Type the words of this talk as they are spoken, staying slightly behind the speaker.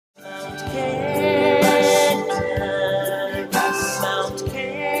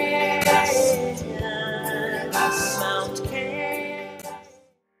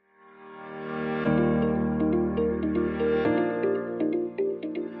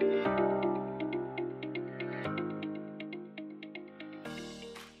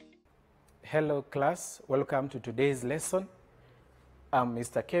Hello class, welcome to today's lesson. I'm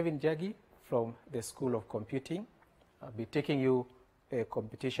Mr. Kevin Jagi from the School of Computing. I'll be taking you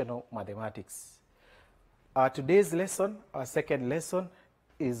computational mathematics. Today's lesson, our second lesson,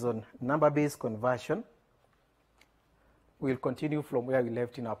 is on number-based conversion. We'll continue from where we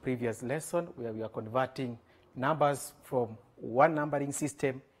left in our previous lesson, where we are converting numbers from one numbering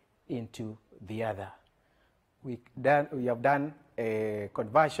system into the other. We have done a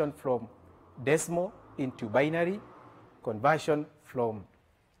conversion from decimal into binary, conversion from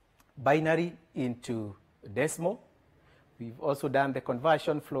binary into decimal. We've also done the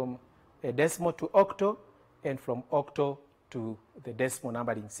conversion from a decimal to octal and from octal to the decimal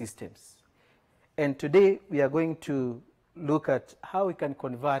numbering systems. And today we are going to look at how we can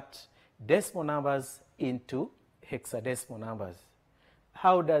convert decimal numbers into hexadecimal numbers.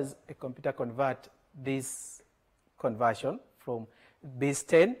 How does a computer convert this conversion from base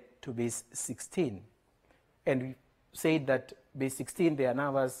 10 to base 16? And we said that base 16, they are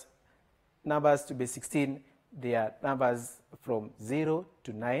numbers to base 16, they are numbers from 0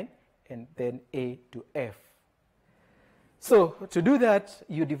 to 9, and then A to F. So to do that,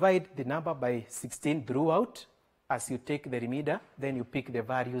 you divide the number by 16 throughout. As you take the remainder, then you pick the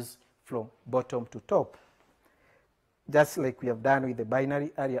values from bottom to top, just like we have done with the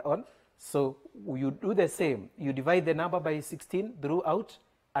binary earlier on. So you do the same. You divide the number by 16 throughout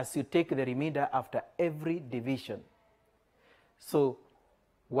as you take the remainder after every division. So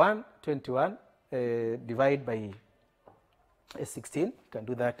 121 divide by 16. You can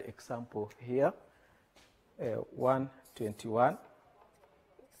do that example here. 121,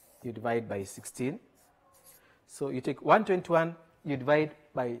 you divide by 16. So you take 121, you divide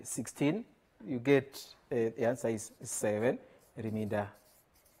by 16, you get the answer is 7, remainder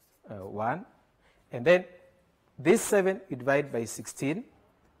 1. And then this 7 you divide by 16.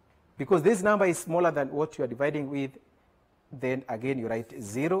 Because this number is smaller than what you are dividing with, then again you write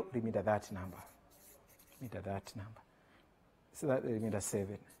 0, remainder that number. So that remainder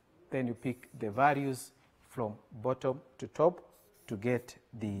 7. Then you pick the values from bottom to top to get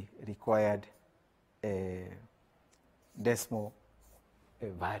the required decimal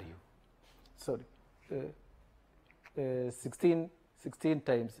value. So 16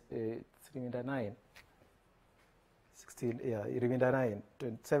 times it's remainder 9. 16, yeah, remainder 9.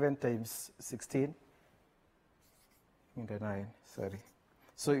 27 times 16, remainder 9, sorry.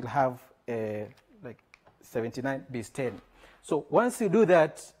 So you'll have like 79 base 10. So once you do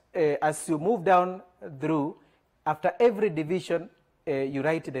that, as you move down through, after every division, you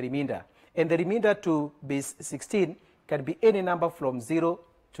write the remainder. And the remainder to base 16 can be any number from 0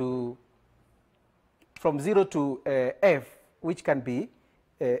 to F, which can be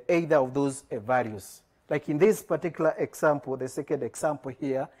either of those values. Like in this particular example, the second example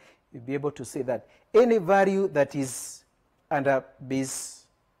here, you'll be able to say that any value that is under base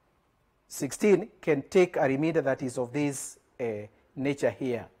 16 can take a remainder that is of this nature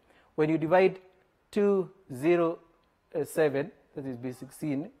here. When you divide 207, that is base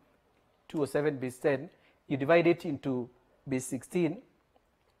 16, 207 base 10, you divide it into base 16.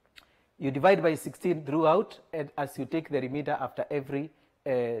 You divide by 16 throughout, and as you take the remainder after every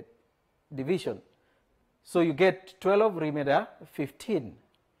division. So you get 12 remainder 15.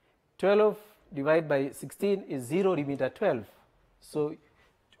 12 divided by 16 is 0 remainder 12. So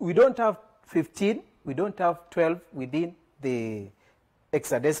we don't have 15, we don't have 12 within the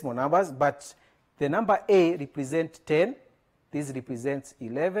hexadecimal numbers, but the number A represents 10, this represents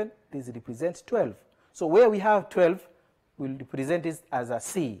 11, this represents 12. So where we have 12, we'll represent it as a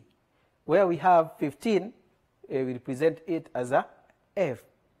C. Where we have 15, we represent it as a F,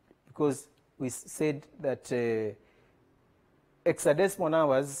 because we said that hexadecimal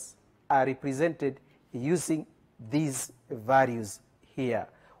numbers are represented using these values here,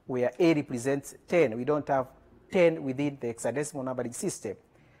 where A represents 10. We don't have 10 within the hexadecimal numbering system.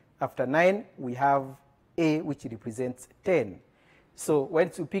 After 9, we have A, which represents 10. So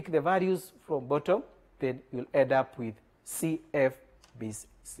once you pick the values from bottom, then you'll end up with CF base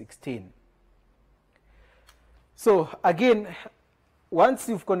 16. So again, once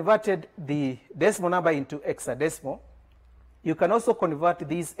you've converted the decimal number into hexadecimal, you can also convert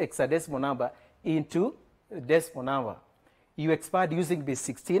this hexadecimal number into decimal number. You expand using base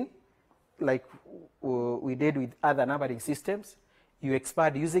 16, like we did with other numbering systems. You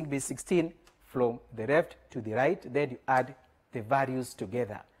expand using base 16 from the left to the right, then you add the values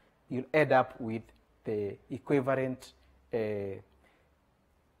together. You'll end up with the equivalent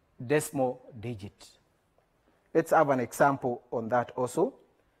decimal digit. Let's have an example on that also.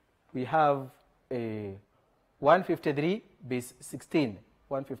 We have a 153 base 16.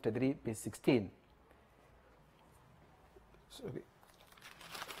 153 base 16. Sorry.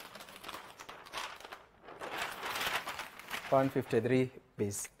 153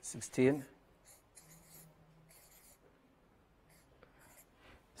 base 16.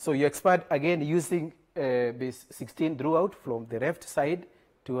 So you expand again using base 16 throughout from the left side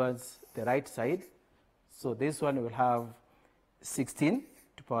towards the right side. So this one will have 16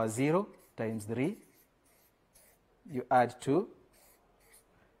 to power 0 times 3. You add 2.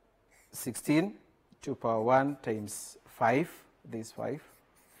 16 to power 1 times 5, this 5.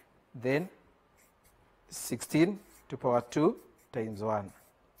 Then 16 to power 2 times 1.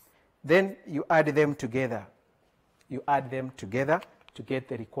 Then you add them together. You add them together to get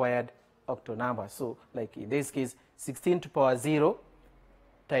the required octal number. So like in this case, 16 to power 0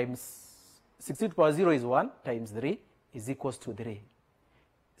 times 16 to power 0 is 1 times 3 is equals to 3.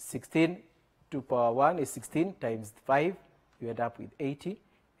 16 to power 1 is 16 times 5, you end up with 80.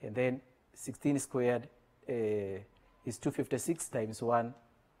 And then 16 squared is 256 times 1.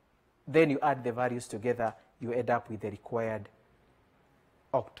 Then you add the values together, you end up with the required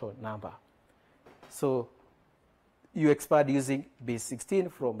octal number. So you expand using base 16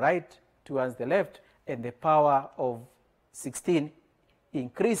 from right towards the left, and the power of 16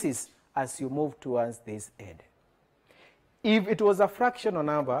 increases as you move towards this end. If it was a fractional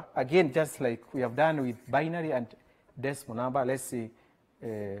number, again, just like we have done with binary and decimal number, let's say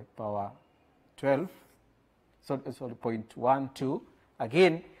power 12, sorry, 0.12,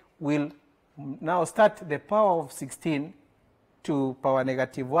 again, we'll now start the power of 16 to power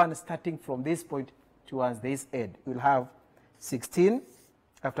negative 1, starting from this point towards this end. We'll have 16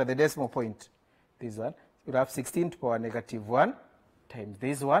 after the decimal point, this one. We'll have 16 to power negative 1 times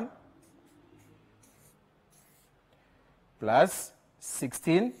this one, plus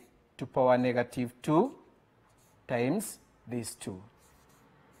 16 to power negative 2 times these 2.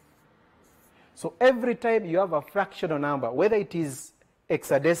 So every time you have a fractional number, whether it is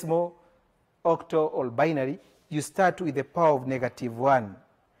hexadecimal, octal, or binary, you start with the power of negative 1,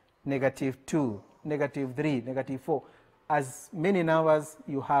 negative 2, negative 3, negative 4. As many numbers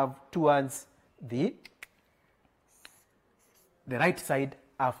you have towards the right side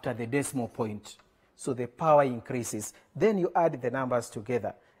after the decimal point. So the power increases. Then you add the numbers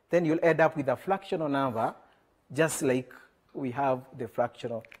together. Then you'll end up with a fractional number, just like we have the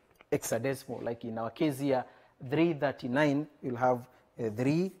fractional hexadecimal. Like in our case here, 339, you'll have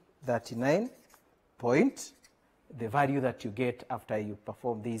 339 point, the value that you get after you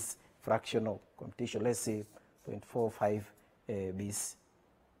perform this fractional computation. Let's say 0.45 base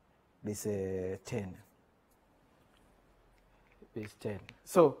 10. Base 10.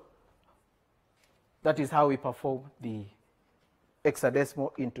 So that is how we perform the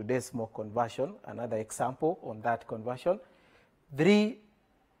hexadecimal into decimal conversion. Another example on that conversion. 3F6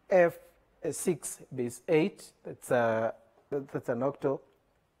 base 8, that's an octal.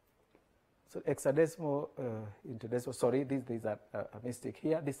 So hexadecimal into decimal, sorry, this is a mistake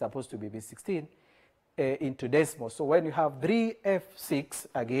here. This is supposed to be base 16 into decimal. So when you have 3F6,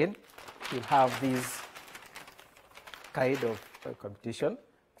 again, you have this kind of computation.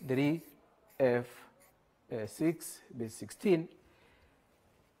 3F6 base 16.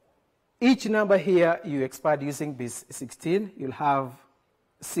 Each number here you expand using base 16. You'll have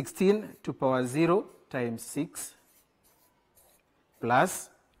 16 to power 0 times 6 plus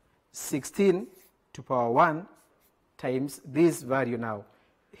 16 to power 1 times this value now.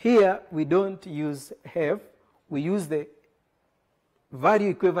 Here we don't use half, we use the value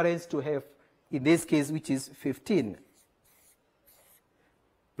equivalence to half, in this case, which is 15,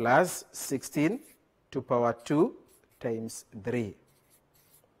 plus 16 to power 2 times 3.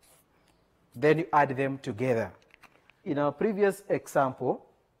 Then you add them together. In our previous example,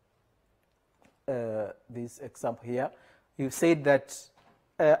 this example here, you said that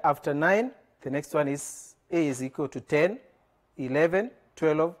after 9, the next one is A is equal to 10, 11,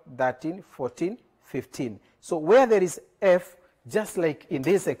 12, 13, 14, 15. So where there is F, just like in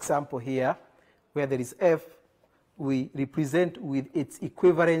this example here, where there is F, we represent with its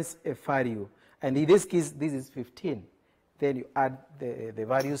equivalence a value. And in this case, this is 15. Then you add the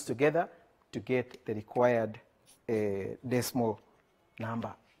values together to get the required decimal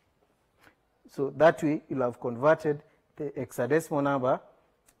number. So that way, you'll have converted the hexadecimal number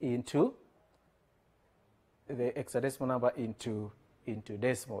into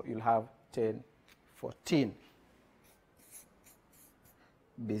decimal. You'll have 10, 14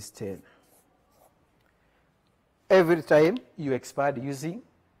 base 10. Every time you expand using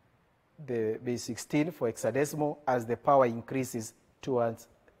the base 16 for hexadecimal as the power increases towards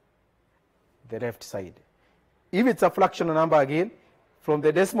the left side. If it's a fractional number again, from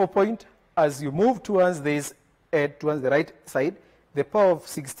the decimal point, as you move towards this, towards the right side, the power of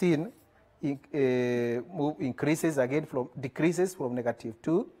 16 increases again decreases from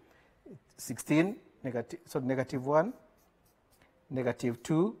 -2, 16, so -1,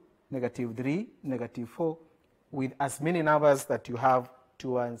 -2, -3, -4, with as many numbers that you have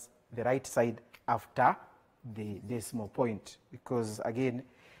towards the right side after the decimal point. Because again,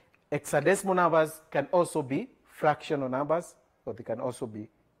 hexadecimal numbers can also be fractional numbers, or they can also be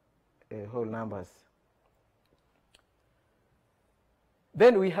whole numbers.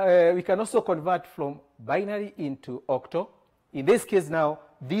 Then we can also convert from binary into octal. In this case now,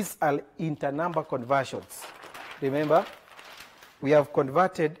 these are internumber conversions. Remember, we have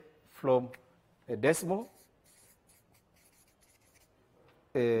converted from a decimal,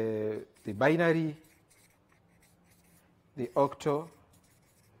 the binary, the octal,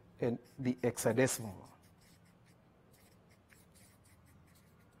 and the hexadecimal.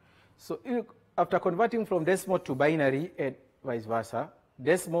 So after converting from decimal to binary and vice versa,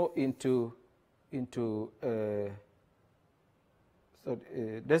 decimal into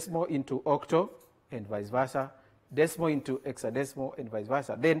decimal into octal and vice versa, decimal into hexadecimal and vice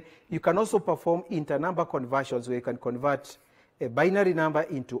versa. Then you can also perform internumber conversions where you can convert a binary number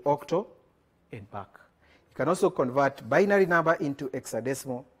into octal and back. You can also convert binary number into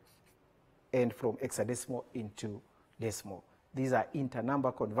hexadecimal and from hexadecimal into decimal. These are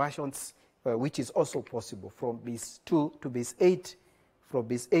internumber conversions, which is also possible from base 2 to base 8, from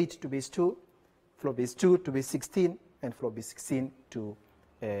base 8 to base 2, from base 2 to base 16, and from base 16 to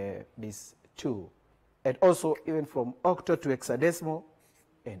base 2. And also even from octal to hexadecimal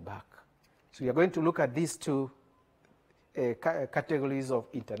and back. So we are going to look at these two categories of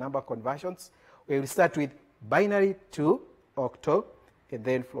internumber conversions. We will start with binary to octal, and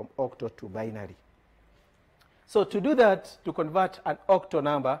then from octal to binary. So to do that, to convert an octal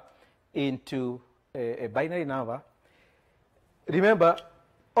number into a binary number, remember,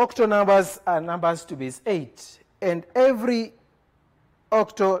 octal numbers are numbers to base 8, and every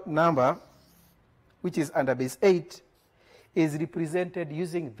octal number, which is under base 8, is represented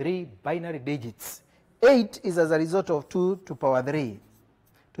using 3 binary digits. 8 is as a result of 2 to power 3.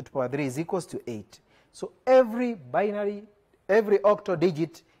 2 to power 3 is equals to 8. So every octal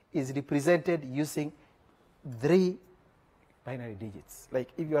digit is represented using 3 binary digits.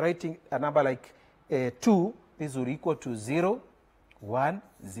 Like if you're writing a number like 2, this will equal to 0, 1,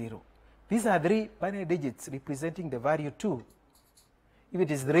 0. These are 3 binary digits representing the value 2. If it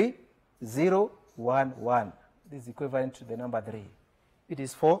is 3, 0, 1, 1. This is equivalent to the number 3. It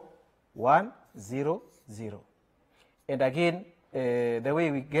is 4, 1, 0, 0. And again, the way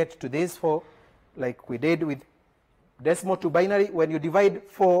we get to this 4, like we did with decimal to binary, when you divide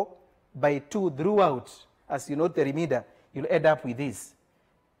 4 by 2 throughout, as you note the remainder, you'll end up with this,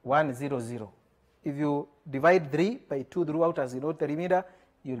 1, 0, 0. If you divide 3 by 2 throughout, as you note the remainder,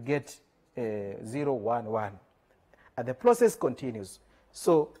 you'll get 0, 1, 1. And the process continues.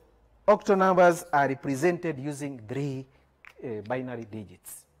 So octal numbers are represented using 3 binary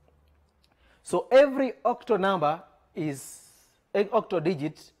digits. So every octal number is an octal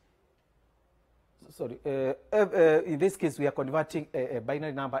digit. Sorry, in this case, we are converting a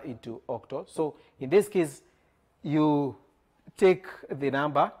binary number into octal. So in this case, you take the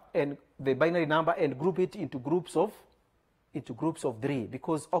number and the binary number and group it into groups of 3,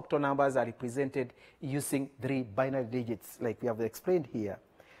 because octal numbers are represented using 3 binary digits, like we have explained here.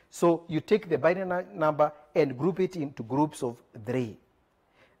 So you take the binary number and group it into groups of 3.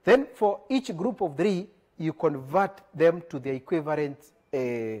 Then for each group of 3, you convert them to the equivalent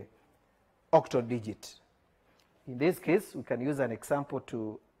octal digit. In this case, we can use an example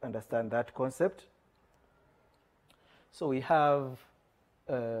to understand that concept. So we have,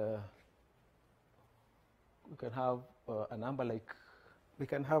 we can have a number like, we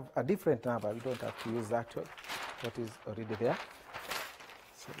can have a different number. We don't have to use that one, what is already there.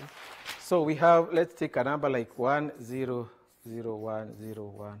 So we have, let's take a number like 1, 0, 0, 1, 0,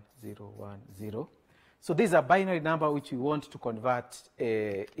 1, 0, 1, 0. So these are binary number which we want to convert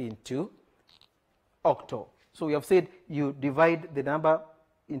into octal. So we have said you divide the number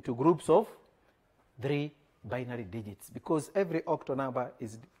into groups of 3 binary digits, because every octal number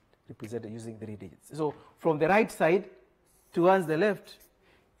is represented using 3 digits. So from the right side towards the left,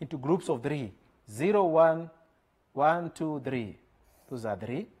 into groups of 3, 0, 1, 1, 2, 3. Those are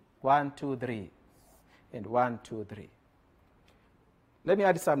 3, 1, 2, 3, and 1, 2, 3. Let me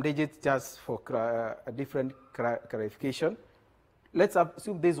add some digits just for a different clarification. Let's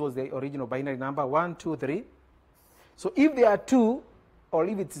assume this was the original binary number, 1, 2, 3. So if there are 2, or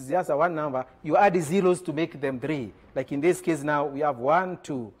if it's just a 1 number, you add the zeros to make them 3. Like in this case now, we have 1,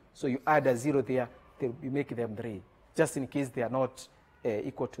 2. So you add a 0 there, you make them 3, just in case they are not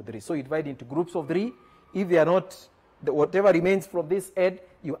equal to 3. So you divide into groups of 3. If they are not, whatever remains from this head,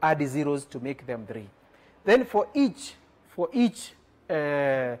 you add the zeros to make them 3. Then for each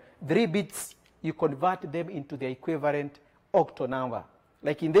 3 bits, you convert them into the equivalent octal number.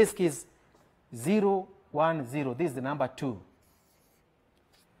 Like in this case, 0, 1, 0, this is the number 2.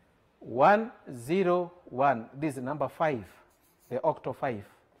 1, 0, 1, this is the number 5, the octal 5.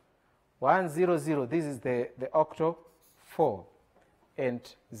 1, 0, 0, this is the octal 4.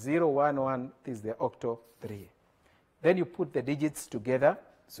 And 0, 1, 1, this is the octal 3. Then you put the digits together,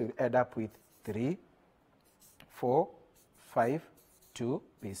 so you add up with 3, 4, 5, 2,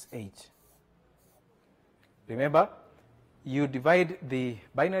 base 8. Remember, you divide the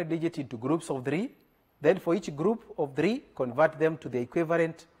binary digit into groups of 3. Then for each group of 3, convert them to the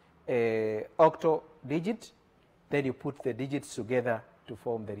equivalent octal digit. Then you put the digits together to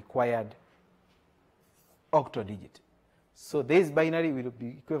form the required octal digit. So this binary will be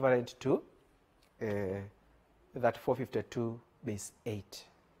equivalent to that 452 base 8.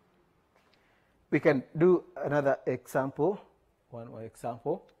 We can do another example, one more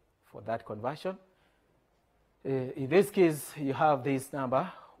example for that conversion. In this case, you have this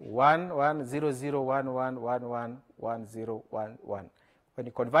number 1, 1, 0, 0, 1, 1, 1, 1, 1, 0, 1, 1. When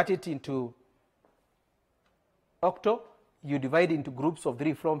you convert it into octal, you divide into groups of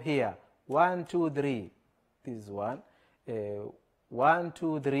 3 from here. 1, 2, 3. This is 1. 1,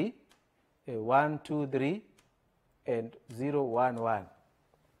 2, 3. 1, 2, 3. And 0, 1, 1.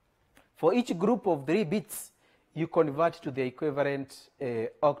 For each group of 3 bits, you convert to the equivalent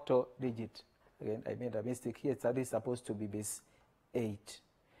octal digit. Again, I made a mistake here. So this is supposed to be base 8.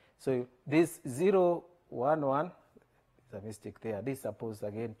 So this 0, 1, 1, there's a mistake there. This is supposed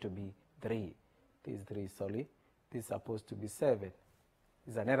again to be 3. This is 3, sorry. This is supposed to be 7.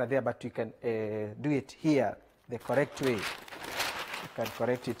 There's an error there, but you can do it here the correct way. You can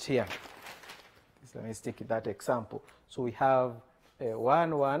correct it here. There's a mistake in that example. So we have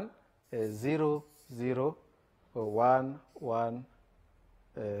 1, 1, 0, 0, 1, 1,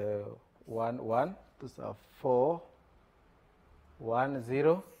 1, 1. Those are 4, 1,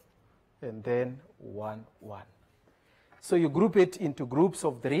 0, and then 1, 1. So you group it into groups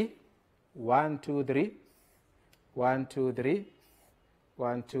of 3. 1, 2, 3. 1, 2, 3.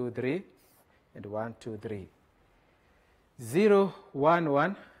 1, 2, 3. And 1, 2, 3. 0, 1,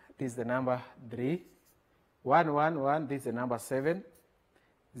 1. This is the number 3. 1, 1, 1. This is the number 7.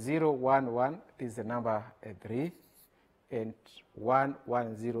 0, 1, 1. This is the number 3. And 1,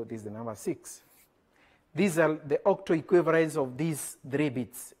 1, 0. This is the number 6. These are the octal equivalents of these 3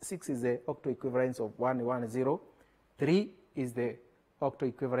 bits. 6 is the octal equivalence of 1, 1, 0. 3 is the octal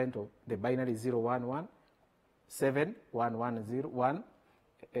equivalent of the binary 0, 1, 1. 7, 1, 1, 0, 1.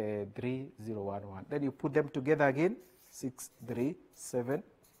 3, 0, 1, 1. Then you put them together again. 6, 3, 7,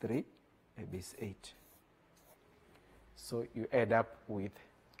 3, base 8. So you add up with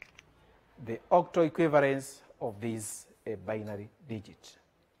the octal equivalence of these binary digits.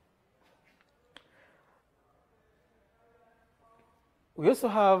 We also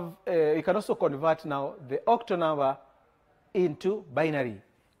have, you can also convert now the octal number into binary.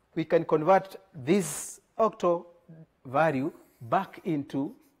 We can convert this octal value back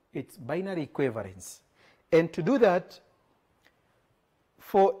into its binary equivalence. And to do that,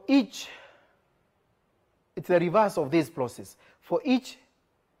 for each, it's the reverse of this process. For each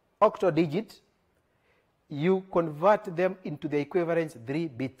octal digit, you convert them into the equivalence 3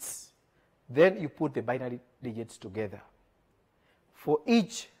 bits. Then you put the binary digits together. For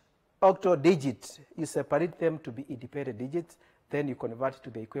each octal digit, you separate them to be independent digits. Then you convert to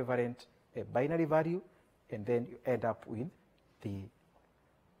the equivalent binary value, and then you end up with the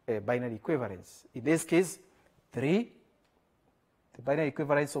binary equivalence. In this case, 3, the binary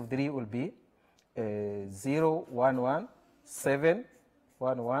equivalence of 3 will be 0, 1, 1, 7,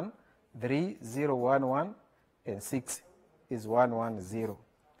 1, 1, 3, 0, 1, 1, and 6 is 1, 1, 0.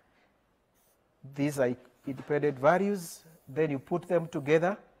 These are independent values. Then you put them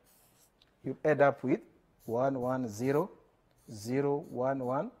together. You end up with 1, 1, 0, 0, 1,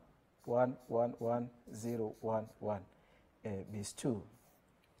 1, 1, 1, 1, 0, 1, 1, base 2.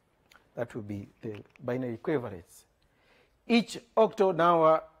 That will be the binary equivalence. Each octal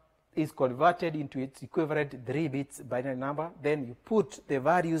number is converted into its equivalent 3 bits binary number. Then you put the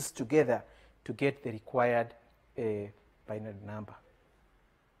values together to get the required binary number.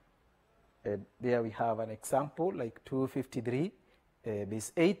 And there we have an example like 253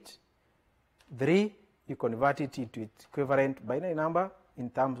 base 8. 3, you convert it into its equivalent binary number in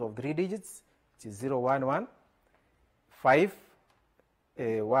terms of 3 digits, which is 0, 1, 1. 5,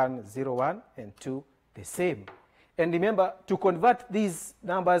 1, 0, 1, and 2 the same. And remember, to convert these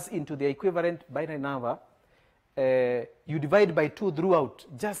numbers into the equivalent binary number, you divide by 2 throughout,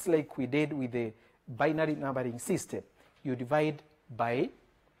 just like we did with the binary numbering system. You divide by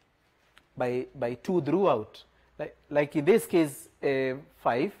 2 throughout. Like in this case,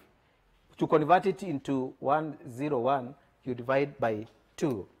 5, to convert it into 1, 0, 1, you divide by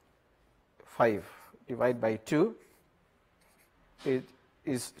 2. 5 divided by 2, it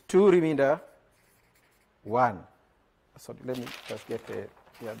is 2 remainder 1. So let me just get the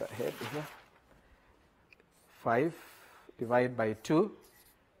other head here. 5 divided by 2,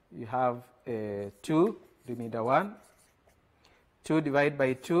 you have 2 remainder 1. 2 divided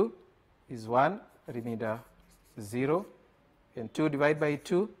by 2 is 1 remainder 0. And 2 divided by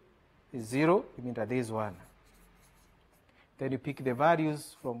 2 is 0 remainder this 1. Then you pick the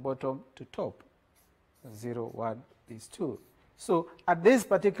values from bottom to top. 0, 1 is 2. So at this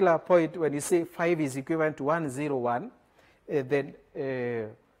particular point, when you say 5 is equivalent to 1, 0, 1, then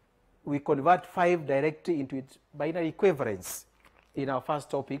we convert 5 directly into its binary equivalence. In our first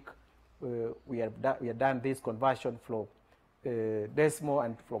topic, we have done this conversion from decimal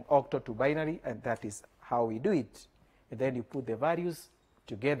and from octal to binary, and that is how we do it. And then you put the values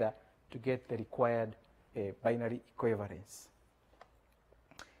together to get the required binary equivalence.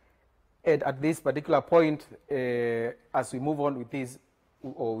 And at this particular point, as we move on with this,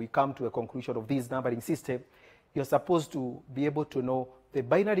 or we come to a conclusion of this numbering system, you're supposed to be able to know the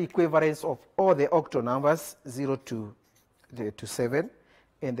binary equivalence of all the octal numbers 0 to 7,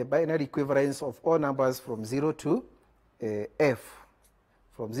 and the binary equivalence of all numbers from 0 to F,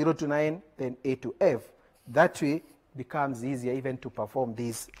 from 0 to 9, then A to F. That way, it becomes easier even to perform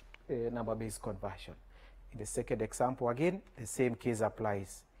this number-based conversion. In the second example, again, the same case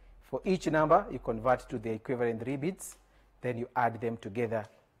applies. For each number, you convert to the equivalent 3 bits, then you add them together,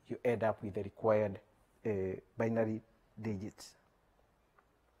 you end up with the required binary digits.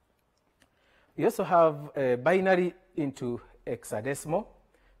 We also have binary into hexadecimal,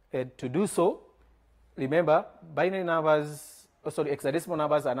 and to do so, remember, binary numbers, hexadecimal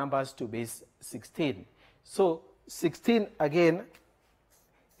numbers are numbers to base 16. So 16 again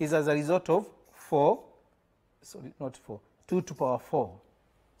is as a result of 4, sorry, not 4, 2 to the power 4.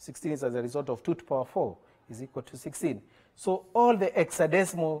 16 is as a result of 2 to the power 4 is equal to 16. So all the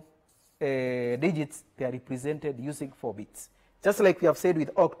hexadecimal digits, they are represented using 4 bits. Just like we have said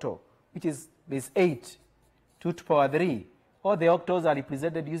with octal, which is base 8, 2 to the power 3. All the octals are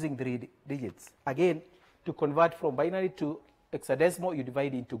represented using 3 digits. Again, to convert from binary to hexadecimal, you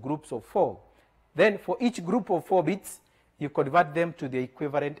divide into groups of 4. Then for each group of 4 bits, you convert them to the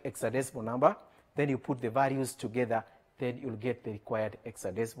equivalent hexadecimal number. Then you put the values together. Then you'll get the required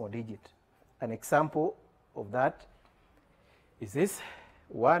hexadecimal digit. An example of that is this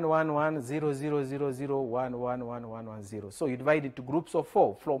 1110000111110. So you divide into groups of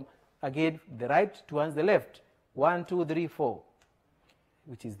 4 from, again, the right towards the left. 1, 2, 3, 4,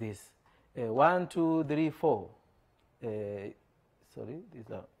 which is this. 1, 2, 3, 4. Sorry,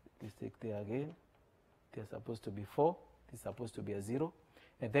 these are mistake there again. They're supposed to be 4. This is supposed to be a 0.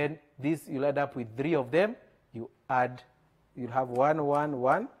 And then this, you'll add up with 3 of them. You add, you'll have 1, 1,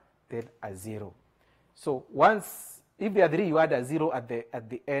 1, then a 0. So once, if there are 3, you add a 0 at the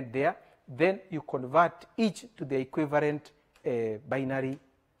end there. Then you convert each to the equivalent binary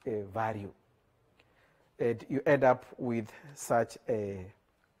value. And you end up with such an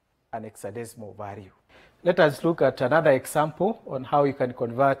hexadecimal value. Let us look at another example on how you can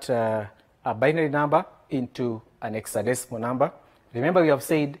convert a binary number into an hexadecimal number. Remember, we have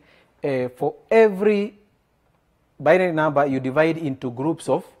said for every binary number, you divide into groups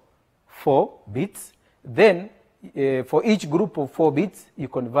of 4 bits. Then for each group of 4 bits, you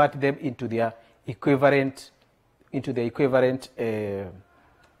convert them into their equivalent,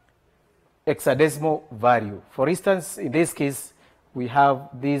 hexadecimal value. For instance, in this case, we have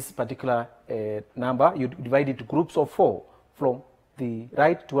this particular number. You divide it into groups of 4 from the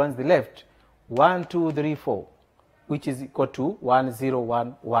right towards the left. 1, 2, 3, 4, which is equal to 1, 0,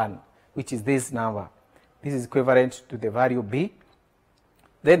 1, 1, which is this number. This is equivalent to the value B.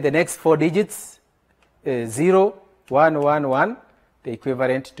 Then the next 4 digits, 0, 1, 1, 1, the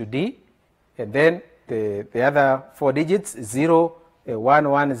equivalent to D. And then the other 4 digits, 0, 1,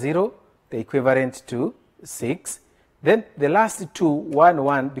 1, 0, the equivalent to 6. Then the last 2, 1,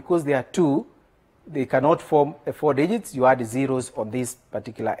 1, because they are 2, they cannot form 4 digits. You add zeros on this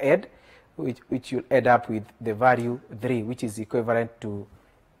particular head, which will add up with the value 3, which is equivalent to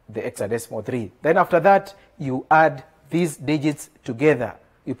the hexadecimal 3. Then after that, you add these digits together.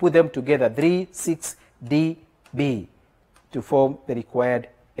 You put them together, 3, 6, D, B. to form the required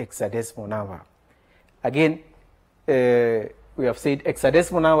hexadecimal number. Again, we have said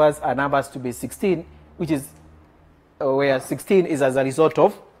hexadecimal numbers are numbers to be 16, which is where 16 is as a result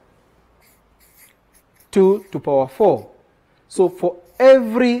of 2 to the power 4. So for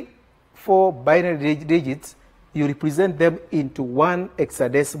every 4 binary digits, you represent them into one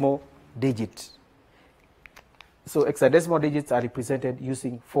hexadecimal digit. So hexadecimal digits are represented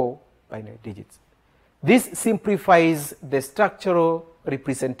using 4 binary digits. This simplifies the structural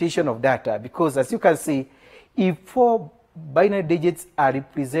representation of data because, as you can see, if 4 binary digits are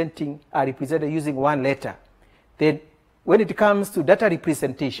represented using one letter, then when it comes to data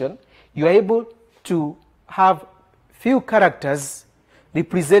representation, you are able to have few characters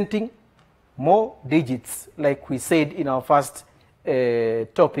representing more digits, like we said in our first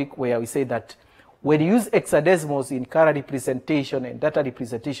topic, where we say that when you use hexadecimals in color representation and data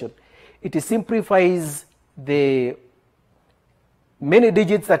representation, it simplifies the many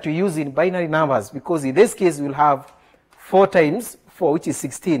digits that we use in binary numbers, because in this case we'll have 4 times 4, which is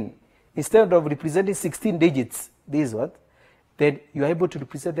 16. Instead of representing 16 digits, this one, then you're able to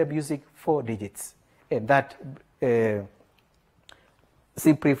represent them using 4 digits. And that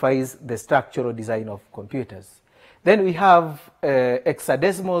simplifies the structural design of computers. Then we have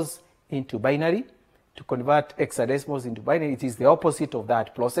hexadecimals into binary. To convert hexadecimals into binary, it is the opposite of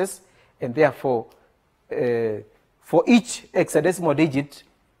that process. And therefore, for each hexadecimal digit,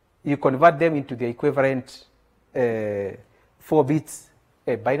 you convert them into the equivalent 4 bits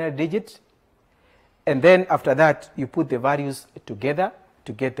binary digit. And then after that, you put the values together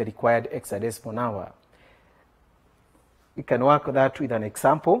to get the required hexadecimal number. We can work that with an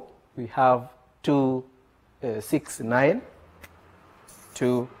example. We have 2, 6, 9,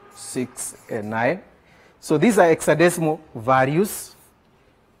 2, 6, and 9. So these are hexadecimal values.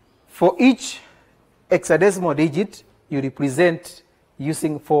 For each hexadecimal digit, you represent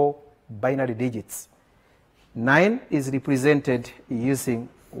using 4 binary digits. 9 is represented using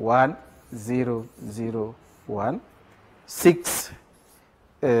 1, 0, 0, 1. 6,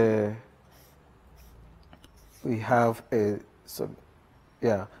 we have we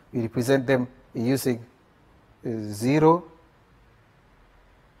represent them using 0.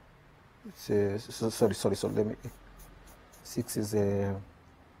 Sorry. Let me. 6 is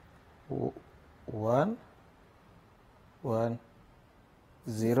 1, 1,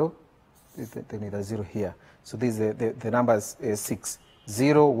 0. Then there's 0 here. So this is the numbers 6,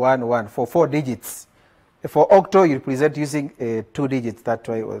 0, 1, 1 for 4 digits. For octo, you represent using 2 digits. That's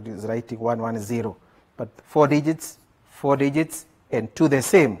why I was writing 1, 1, 0. But 4 digits, and 2 the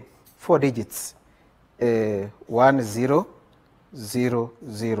same, 4 digits. 1, 0, 0,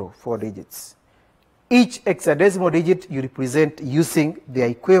 0, 4 digits. Each hexadecimal digit you represent using the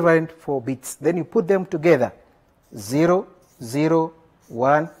equivalent 4 bits. Then you put them together. 0, 0,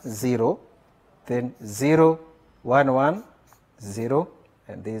 1, 0. Then 0, 1, 1, 0.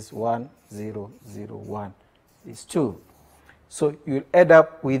 And this 1, 0, 0, 1 is 2. So you'll end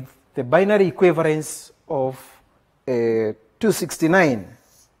up with the binary equivalence of 269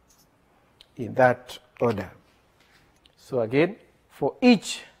 in that order. So again, for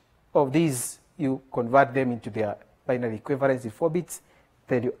each of these, you convert them into their binary equivalence in 4 bits,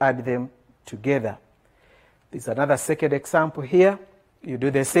 then you add them together. There's another second example here. You do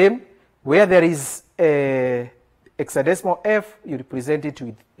the same. Where there is a hexadecimal F, you represent it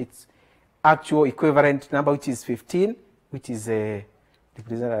with its actual equivalent number, which is 15, which is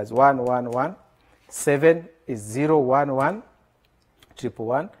represented as 1, 1, 1. 7 is 0, 1, 1, 1,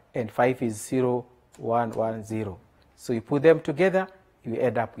 1, and 5 is 0, 1, 1, 0. So you put them together, you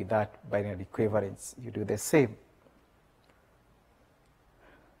end up with that binary equivalence. You do the same.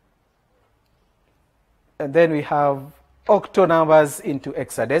 And then we have octo numbers into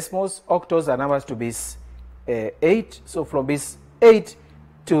hexadecimals. Octos are numbers to base 8. So from base 8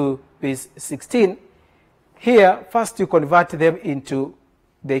 to base 16, here, first you convert them into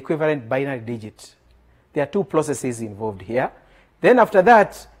the equivalent binary digit. There are 2 processes involved here. Then after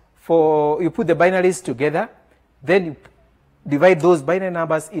that, you put the binaries together, then you divide those binary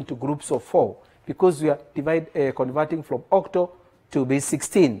numbers into groups of 4, because we are converting from octo to base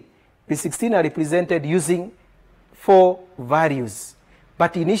 16. Base 16 are represented using 4 values.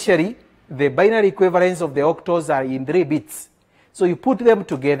 But initially, the binary equivalence of the octos are in 3 bits. So you put them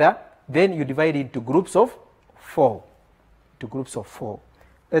together, then you divide into groups of 4.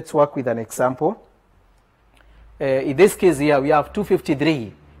 Let's work with an example. In this case here, we have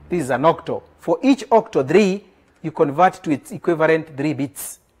 253. This is an octo. For each octo, 3, you convert to its equivalent 3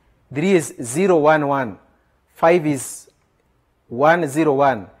 bits. 3 is 0, 1, 1. 5 is 1, 0,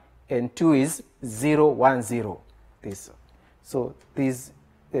 1. And 2 is 0, 1, 0. This. So these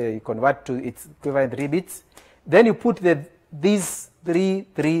you convert to its equivalent 3 bits. Then you put these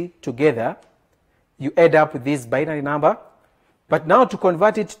three together. You add up with this binary number. But now to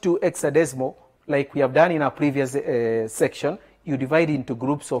convert it to hexadecimal, like we have done in our previous section, you divide into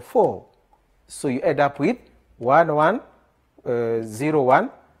groups of 4. So you add up with 1, 1, 0, 1,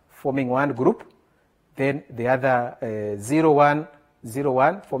 forming one group. Then the other 0, 1, 0,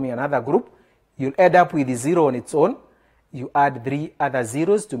 1, forming another group. You'll add up with the 0 on its own. You add 3 other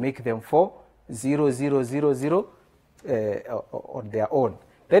zeros to make them 4, 0, 0, 0, 0 on their own.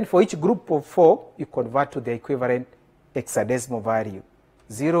 Then for each group of 4, you convert to the equivalent hexadecimal value.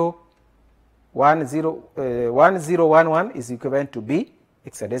 1, 0, 1, 1 is equivalent to B,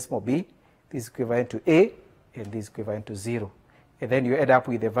 hexadecimal B. This is equivalent to A, and this is equivalent to 0. And then you add up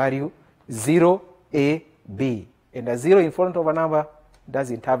with the value 0, A, B. And a 0 in front of a number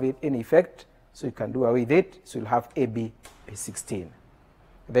doesn't have any effect, so you can do away with it. So you'll have AB is 16.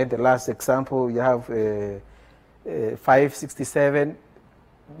 Then the last example, you have 567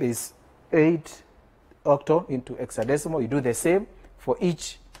 is 8 octo into hexadecimal. You do the same. For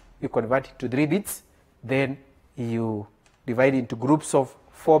each, you convert it to 3 bits. Then you divide into groups of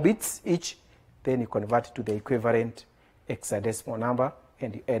 4 bits each. Then you convert it to the equivalent hexadecimal number,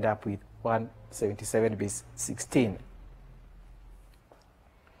 and you add up with 177 base 16.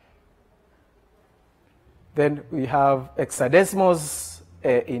 Then we have hexadecimals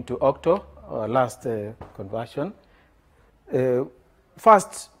into octo, last conversion.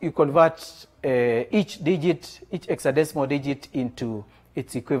 First, you convert each hexadecimal digit into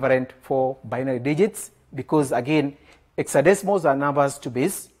its equivalent 4 binary digits, because again, hexadecimals are numbers to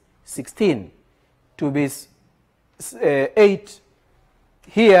base 16. To base 8,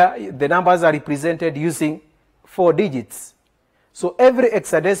 here the numbers are represented using 4 digits. So every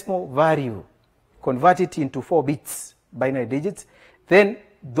hexadecimal value, convert it into 4 bits, binary digits. Then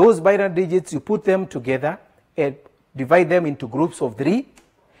those binary digits, you put them together and divide them into groups of 3.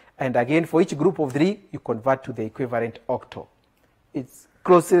 And again, for each group of 3, you convert to the equivalent octo. It's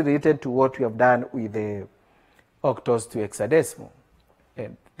closely related to what we have done with the octals to hexadecimal.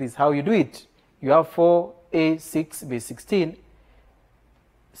 And this is how you do it. You have 4A, 6, base 16.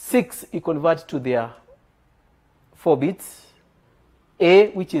 6, you convert to their 4 bits. A,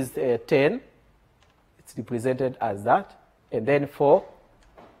 which is 10, it's represented as that. And then 4,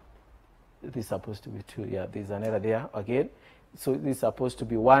 this is supposed to be 2. Yeah, there's an error there again. So this is supposed to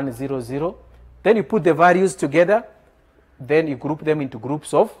be 1, 0, 0. Then you put the values together. Then you group them into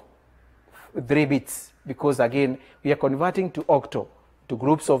groups of 3 bits. Because again, we are converting to octo, to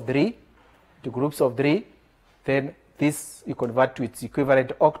groups of 3. To groups of 3. Then this you convert to its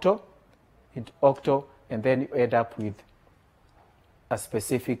equivalent octo, into octo, and then you end up with a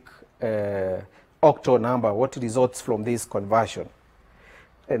specific octo number, what results from this conversion.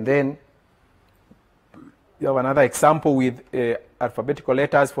 And then you have another example with alphabetical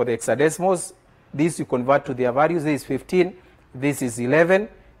letters for the hexadecimals. This you convert to their values. This is 15, this is 11,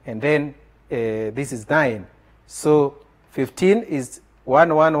 and then this is 9. So 15 is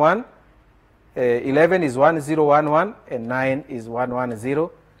 111, 11 is 1011, and 9 is 110.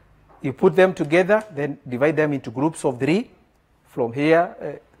 You put them together, then divide them into groups of 3. From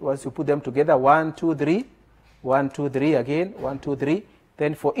here, once you put them together, 1, 2, 3, 1, 2, 3 again, 1, 2, 3.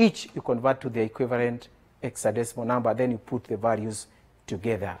 Then for each, you convert to the equivalent hexadecimal number. Then you put the values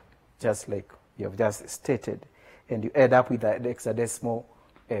together, just like you have just stated. And you add up with the hexadecimal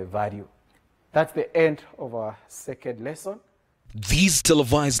value. That's the end of our second lesson. These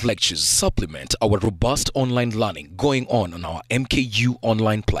televised lectures supplement our robust online learning going on our MKU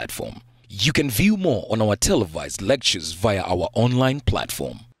online platform. You can view more on our televised lectures via our online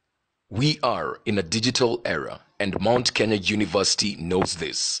platform. We are in a digital era, and Mount Kenya University knows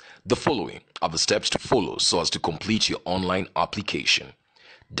this. The following are the steps to follow so as to complete your online application.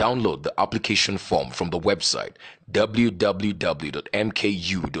 Download the application form from the website www.mku.ac.ke.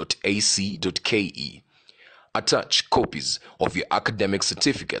 Attach copies of your academic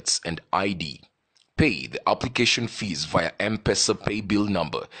certificates and ID. Pay the application fees via M-Pesa pay bill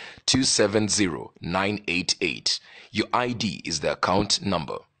number 270988. Your ID is the account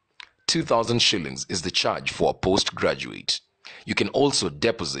number. 2,000 shillings is the charge for a postgraduate. You can also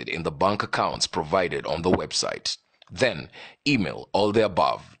deposit in the bank accounts provided on the website. Then email all the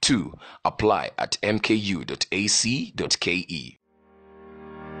above to apply@mku.ac.ke.